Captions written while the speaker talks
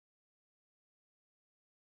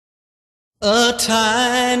A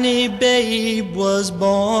tiny babe was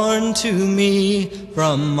born to me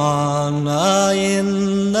from manna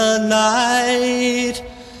in the night.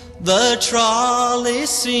 The trolley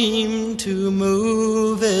seemed to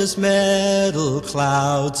move as metal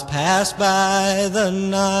clouds passed by the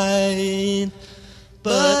night.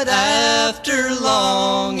 But after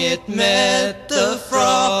long it met the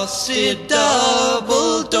frosted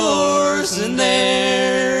double doors, and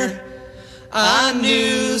there I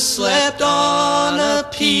knew slept on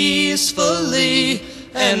peacefully,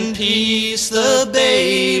 and peace the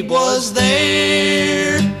babe was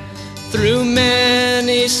there. Through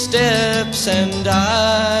many steps and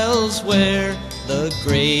aisles where the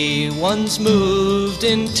gray ones moved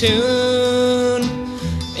in tune,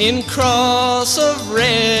 in cross of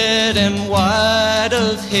red and white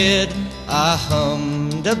of head, I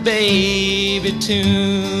hummed a baby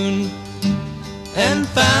tune, and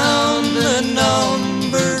found the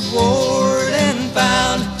numbered ward, and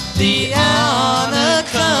found the Anna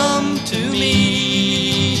come to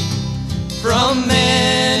me from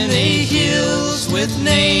many hills with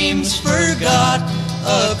names forgot,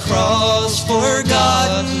 across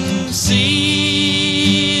forgotten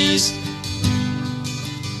seas.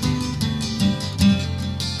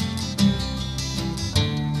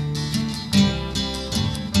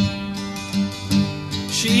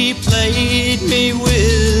 She played me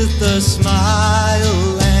with a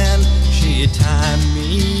smile, and she timed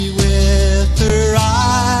me with her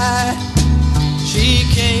eye. She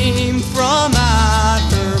came from out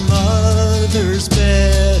her mother's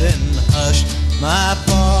bed and hushed my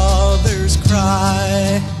father's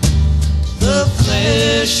cry. The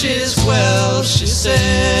flesh is well, she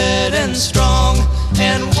said, and strong,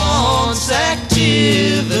 and wants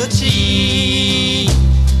activity.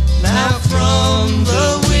 Now from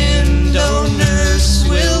the window nurse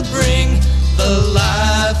will bring the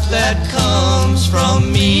life that comes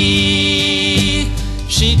from me.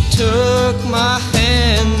 She took my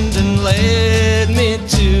hand and led me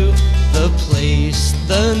to the place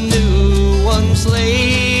the new ones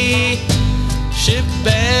lay. She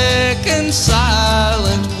beckoned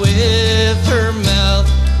silent with her mouth,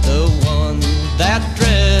 the one that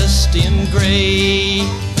dressed in gray.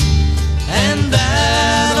 And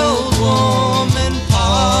that old woman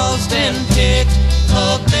paused and picked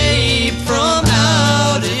a babe from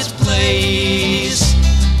out its place,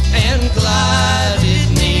 and glided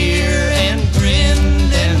near and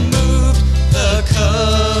grinned and moved the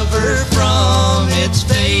cover from its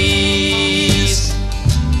face.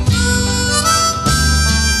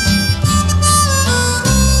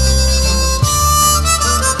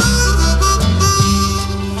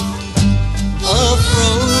 A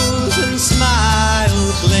frozen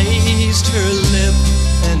smile glazed her lip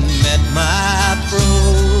and met my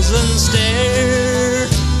frozen stare.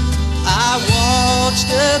 I watched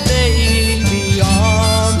a baby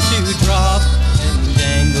arm to drop and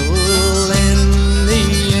dangle in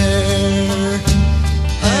the air.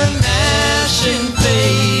 An ashen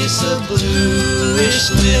face, a bluish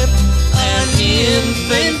lip, an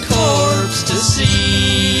infant corpse to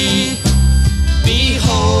see.